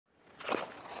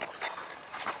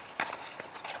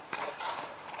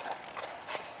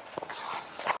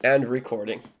And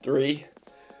recording. 3,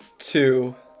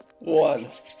 2, 1.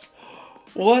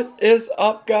 What is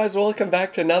up, guys? Welcome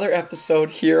back to another episode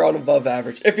here on Above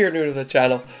Average. If you're new to the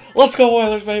channel, let's go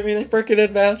Oilers, baby. They freaking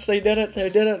advanced. They did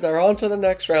it. They're on to the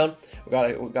next round. We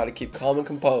gotta keep calm and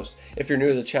composed. If you're new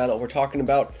to the channel, we're talking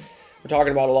about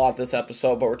a lot this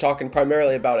episode, but we're talking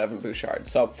primarily about Evan Bouchard.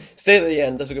 So stay to the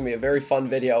end. This is gonna be a very fun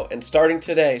video. And starting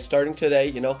today,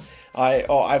 you know, I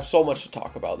have so much to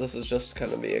talk about. This is just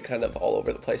gonna be a kind of all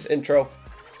over the place intro.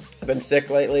 I've been sick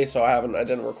lately, so I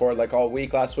didn't record like all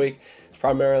week last week. It's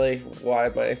primarily why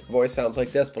my voice sounds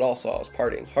like this, but also I was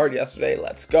partying hard yesterday.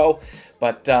 Let's go.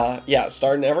 But yeah,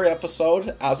 starting every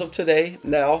episode as of today.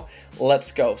 Now,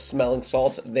 let's go. Smelling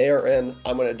salts, they are in.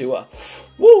 I'm gonna do a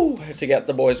woo to get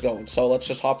the boys going. So let's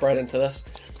just hop right into this.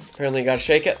 Apparently, you gotta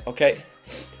shake it. Okay,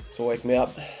 so wake me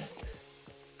up.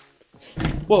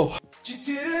 Whoa. You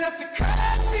didn't have to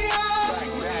cut me off.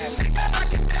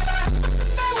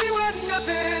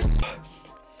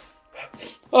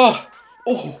 Oh,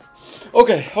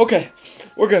 okay,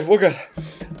 we're good.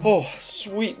 Oh,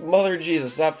 sweet mother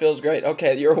Jesus, that feels great.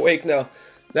 Okay, you're awake now.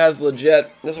 That's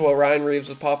legit. This is what Ryan Reeves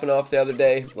was popping off the other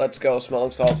day. Let's go,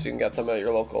 smelling salts. You can get them at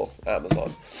your local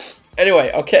Amazon.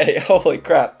 Anyway, okay, holy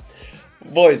crap.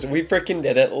 Boys, we freaking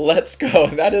did it. Let's go.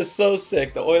 That is so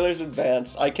sick. The Oilers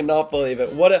advanced. I cannot believe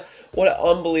it. What an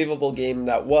unbelievable game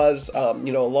that was.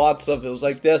 You know, it was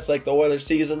like this, like the Oilers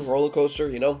season, roller coaster,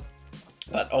 you know.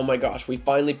 But oh my gosh, we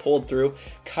finally pulled through.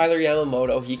 Kyler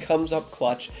Yamamoto, he comes up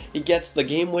clutch. He gets the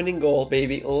game-winning goal,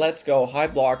 baby. Let's go. High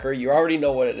blocker. You already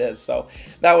know what it is. So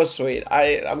that was sweet.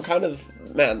 I'm kind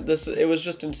of, man, it was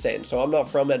just insane. So I'm not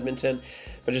from Edmonton,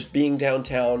 but just being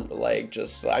downtown, like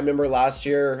I remember last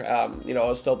year, you know, I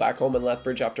was still back home in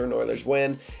Lethbridge after an Oilers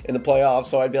win in the playoffs.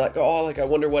 So I'd be like, oh, like I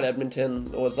wonder what Edmonton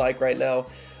was like right now.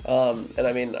 And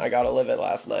I mean, I got to live it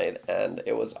last night, and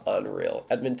it was unreal.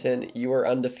 Edmonton, you were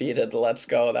undefeated. Let's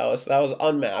go. That was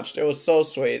unmatched. It was so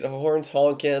sweet. Horns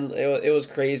honking. It was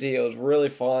crazy. It was really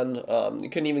fun. You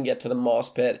couldn't even get to the moss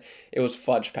pit. It was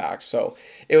fudge packed. So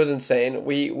it was insane.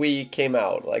 We came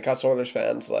out like us Oilers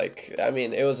fans. Like, I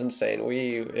mean, it was insane.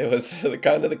 It was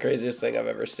kind of the craziest thing I've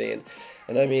ever seen.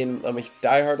 And I mean, I'm a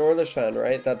diehard Oilers fan,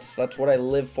 right? That's what I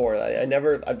live for. I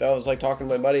was like talking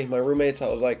to my roommates. I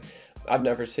was like, I've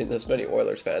never seen this many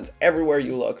Oilers fans. Everywhere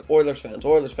you look, Oilers fans,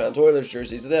 Oilers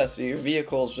jerseys, your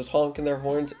vehicles just honking their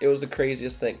horns. It was the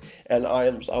craziest thing. And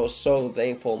I was so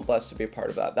thankful and blessed to be a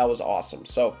part of that. That was awesome.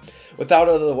 So, without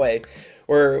out of the way,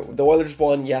 the Oilers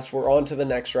won. Yes, we're on to the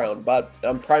next round. But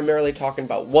I'm primarily talking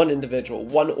about one individual,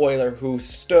 one Oiler who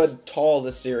stood tall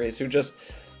this series, who just,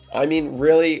 I mean,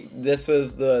 really, this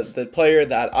is the player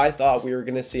that I thought we were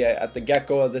going to see at the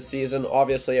get-go of the season.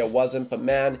 Obviously, it wasn't, but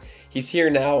man, he's here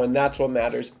now, and that's what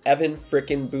matters. Evan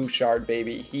freaking Bouchard,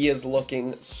 baby. He is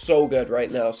looking so good right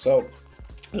now. So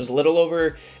it was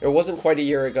it wasn't quite a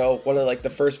year ago, one of like the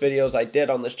first videos I did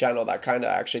on this channel that kind of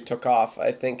actually took off.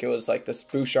 I think it was like this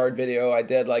Bouchard video I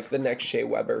did, like the next Shea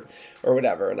Weber or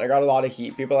whatever, and I got a lot of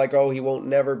heat. People are like, oh, he won't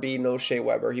never be no Shea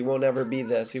Weber. He won't ever be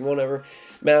this. He won't ever,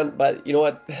 man, but you know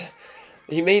what?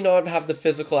 He may not have the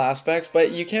physical aspects,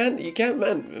 but you can't,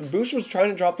 man. Bouch was trying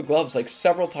to drop the gloves like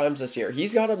several times this year.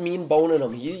 He's got a mean bone in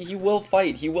him. He will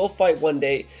fight. He will fight one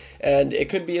day, and it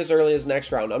could be as early as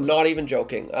next round. I'm not even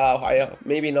joking.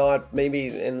 Maybe not. Maybe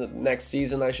in the next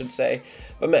season, I should say.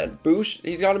 But man, Bouch,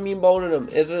 he's got a mean bone in him.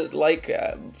 Is it like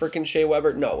freaking Shea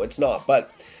Weber? No, it's not. But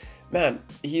man,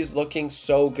 he's looking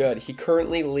so good. He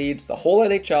currently leads the whole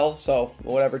NHL, so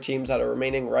whatever teams that are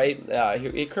remaining, right?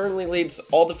 He currently leads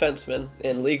all defensemen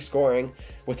in league scoring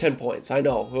with 10 points. I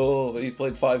know, oh, he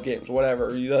played 5 games,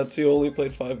 whatever. He only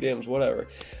played 5 games, whatever.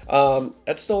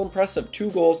 That's still impressive.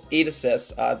 2 goals, 8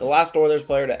 assists. The last Oilers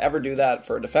player to ever do that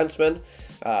for a defenseman,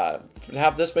 to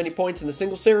have this many points in a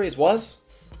single series was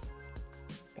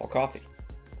Paul Coffey.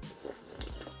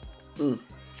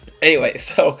 Anyway,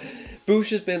 so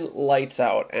Bouch has been lights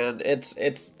out, and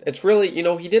it's really, you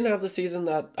know, he didn't have the season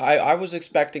that I was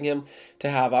expecting him to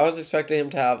have. I was expecting him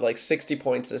to have like 60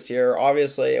 points this year.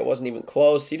 Obviously, it wasn't even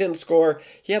close. He didn't score.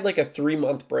 He had like a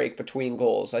 3-month break between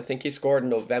goals. I think he scored in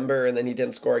November, and then he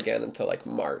didn't score again until like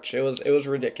March. It was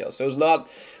ridiculous. It was not,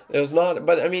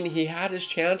 but I mean, he had his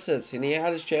chances, and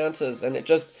it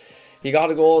just, he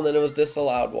got a goal and then it was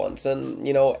disallowed once. And,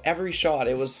 you know, every shot,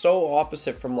 it was so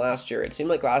opposite from last year. It seemed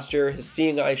like last year his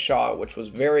seeing eye shot, which was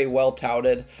very well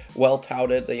touted,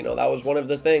 you know, that was one of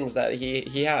the things that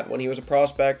he had when he was a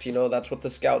prospect. You know, that's what the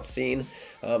scouts seen.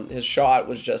 His shot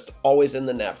was just always in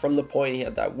the net. From the point, he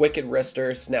had that wicked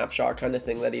wrister, snapshot kind of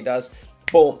thing that he does.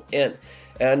 Boom, in.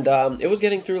 And it was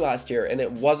getting through last year, and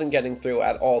it wasn't getting through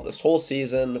at all this whole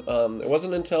season. It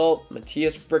wasn't until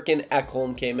Matthias frickin'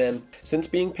 Ekholm came in. Since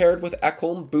being paired with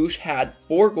Ekholm, Bouch had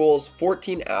 4 goals,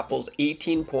 14 apples,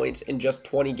 18 points in just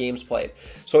 20 games played.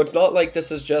 So it's not like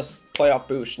this is just playoff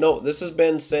Bouch. No, this has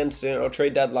been since,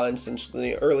 trade deadline, since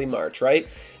the early March, right?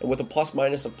 And with a plus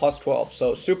minus of plus 12,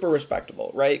 so super respectable,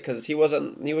 right? Because he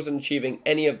wasn't achieving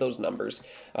any of those numbers.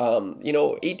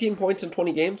 18 points in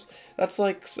 20 games. That's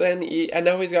like, and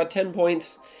now he's got 10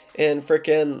 points in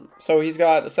frickin'. So he's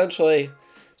got essentially.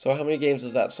 So how many games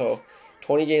is that? So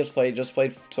 20 games played,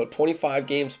 so 25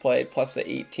 games played plus the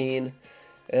 18.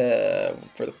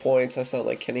 For the points, I sound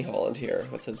like Kenny Holland here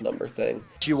with his number thing.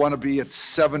 You want to be at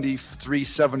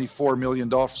 $74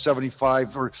 million,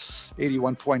 75 or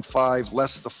 81.5,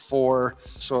 less the 4.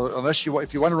 So if you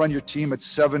want to run your team at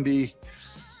 76,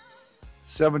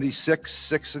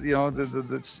 6, that's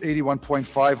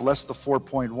 81.5 less the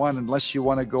 4.1. Unless you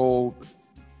want to go,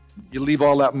 you leave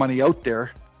all that money out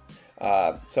there.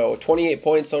 So 28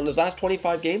 points. So in his last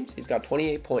 25 games, he's got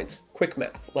 28 points. Quick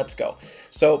math. Let's go.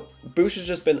 So Bouch has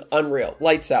just been unreal.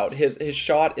 Lights out. His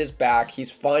shot is back. He's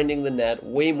finding the net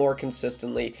way more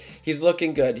consistently. He's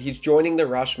looking good. He's joining the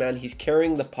rush, man. He's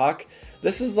carrying the puck.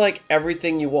 This is like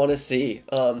everything you want to see.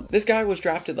 This guy was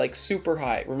drafted like super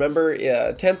high. Remember,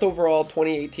 10th overall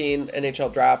 2018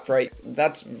 NHL draft, right?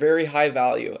 That's very high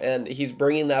value, and he's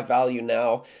bringing that value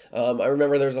now. I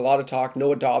remember there's a lot of talk.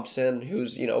 Noah Dobson,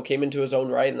 who's, came into his own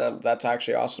right, and that's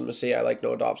actually awesome to see. I like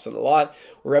Noah Dobson a lot.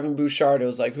 Or Evan Bouchard, it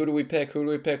was like, who do we pick?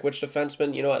 Which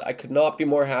defenseman? You know what? I could not be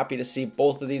more happy to see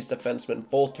both of these defensemen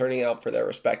both turning out for their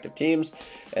respective teams,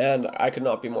 and I could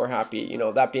not be more happy.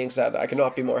 That being said, I could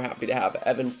not be more happy to have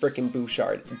Evan frickin'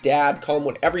 Bouchard. Dad, call him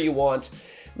whatever you want.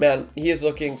 Man, he is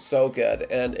looking so good,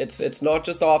 and it's not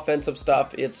just the offensive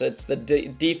stuff, it's the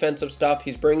defensive stuff.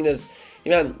 He's bringing his,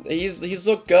 man, he's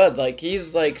looked good.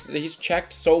 He's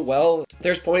checked so well.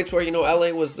 There's points where,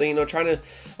 LA was, trying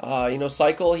to,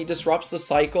 cycle. He disrupts the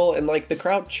cycle, and the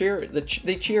crowd cheered.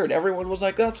 They cheered. Everyone was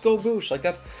like, let's go Bouch.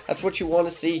 That's what you want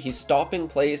to see. He's stopping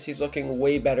plays. He's looking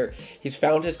way better. He's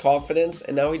found his confidence,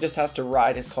 and now he just has to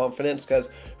ride his confidence, because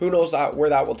who knows where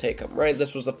that will take him, right?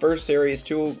 This was the first series,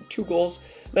 two goals.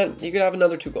 Man, he could have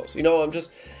another 2 goals.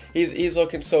 He's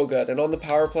looking so good. And on the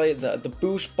power play, the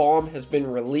Bouch bomb has been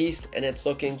released, and it's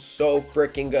looking so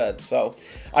freaking good. So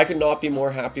I could not be more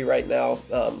happy right now.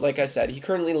 Like I said, he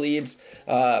currently leads,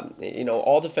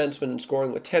 all defensemen in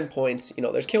scoring with 10 points.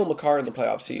 There's Cale Makar in the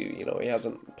playoffs. He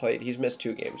hasn't played. He's missed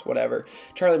 2 games, whatever.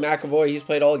 Charlie McAvoy, he's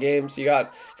played all games. You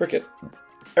got frickin'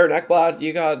 Aaron Ekblad,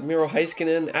 you got Miro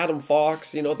Heiskanen, Adam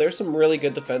Fox. There's some really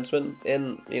good defensemen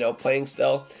in, playing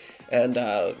still. And,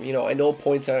 I know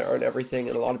points aren't everything,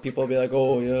 and a lot of people will be like,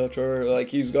 oh, yeah, sure,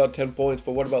 he's got 10 points,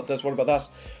 but what about this, what about that?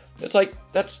 It's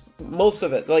that's most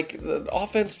of it. The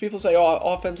offense, people say, oh,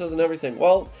 offense isn't everything.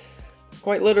 Well,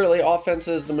 quite literally, offense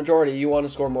is the majority. You want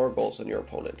to score more goals than your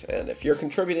opponent, and if you're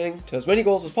contributing to as many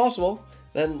goals as possible,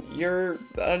 then you're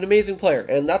an amazing player,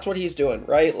 and that's what he's doing,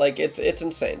 right? It's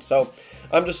insane. So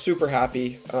I'm just super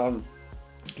happy.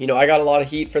 I got a lot of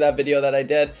heat for that video that I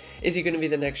did. Is he going to be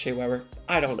the next Shea Weber?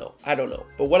 I don't know.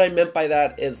 But what I meant by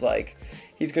that is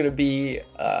he's going to be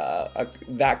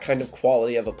that kind of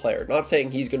quality of a player. Not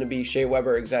saying he's going to be Shea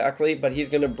Weber exactly, but he's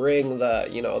going to bring the,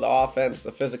 the offense,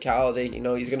 the physicality.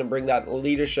 He's going to bring that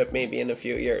leadership maybe in a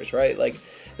few years, right?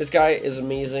 This guy is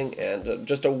amazing, and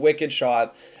just a wicked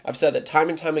shot. I've said it time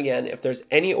and time again. If there's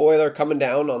any Oiler coming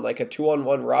down on a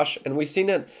 2-on-1 rush, and we've seen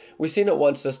it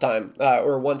once this time,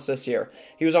 or once this year.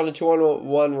 He was on a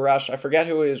 2-on-1 rush. I forget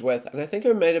who he was with, and I think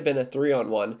it might have been a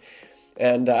 3-on-1.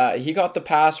 And he got the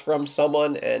pass from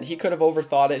someone, and he could have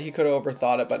overthought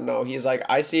it. But no, he's like,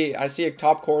 I see a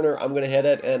top corner, I'm gonna hit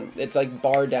it, and it's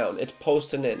bar down. It's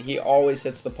posting in. He always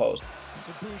hits the post.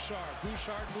 To Bouchard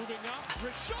moving up.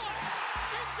 Bouchard,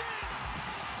 it's in.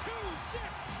 2-0.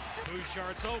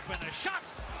 Bouchard's open. The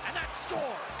shots, and that scores.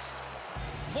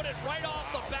 Put it right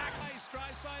off the back. Nice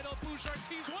Draisaitl. Bouchard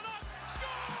tees one up. Scores.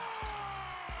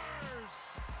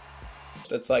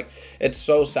 It's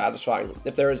so satisfying.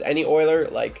 If there is any Oiler,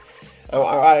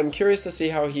 I'm curious to see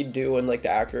how he'd do in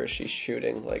the accuracy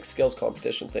shooting, skills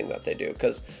competition thing that they do,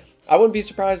 because I wouldn't be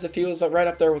surprised if he was right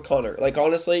up there with Connor.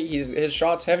 Honestly, his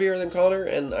shot's heavier than Connor,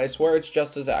 and I swear it's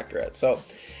just as accurate. So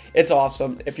it's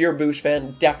awesome. If you're a Bouch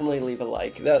fan, definitely leave a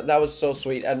like. That was so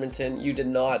sweet. Edmonton, you did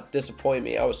not disappoint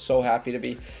me. I was so happy to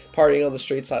be partying on the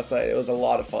streets last night. It was a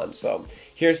lot of fun. So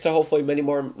here's to hopefully many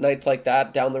more nights like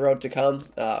that down the road to come.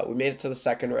 We made it to the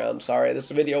second round. Sorry, this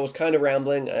video was kind of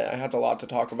rambling. I had a lot to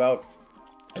talk about.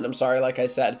 And I'm sorry, like I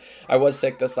said, I was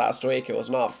sick this last week. It was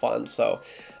not fun. So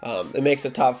It makes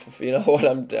it tough, you know,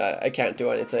 when I can't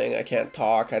do anything, I can't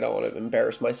talk, I don't want to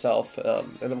embarrass myself,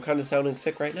 and I'm kind of sounding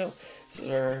sick right now.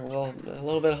 Well, a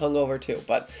little bit hungover too,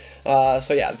 but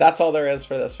so yeah, that's all there is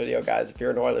for this video, guys. If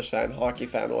you're an Oilers fan, hockey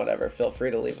fan, whatever, feel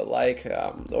free to leave a like.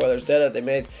 The Oilers did it; they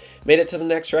made it to the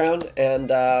next round,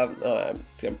 and I'm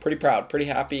pretty proud, pretty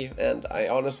happy, and I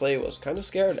honestly was kind of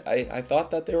scared. I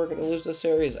thought that they were going to lose this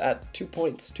series at 2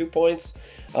 points. 2 points.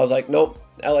 I was like, nope,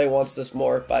 LA wants this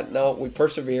more, but no, we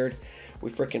persevered. We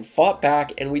freaking fought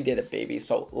back, and we did it, baby.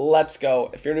 So let's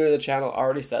go. If you're new to the channel, I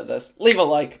already said this. Leave a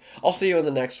like. I'll see you in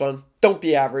the next one. Don't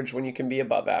be average when you can be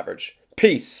above average.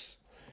 Peace.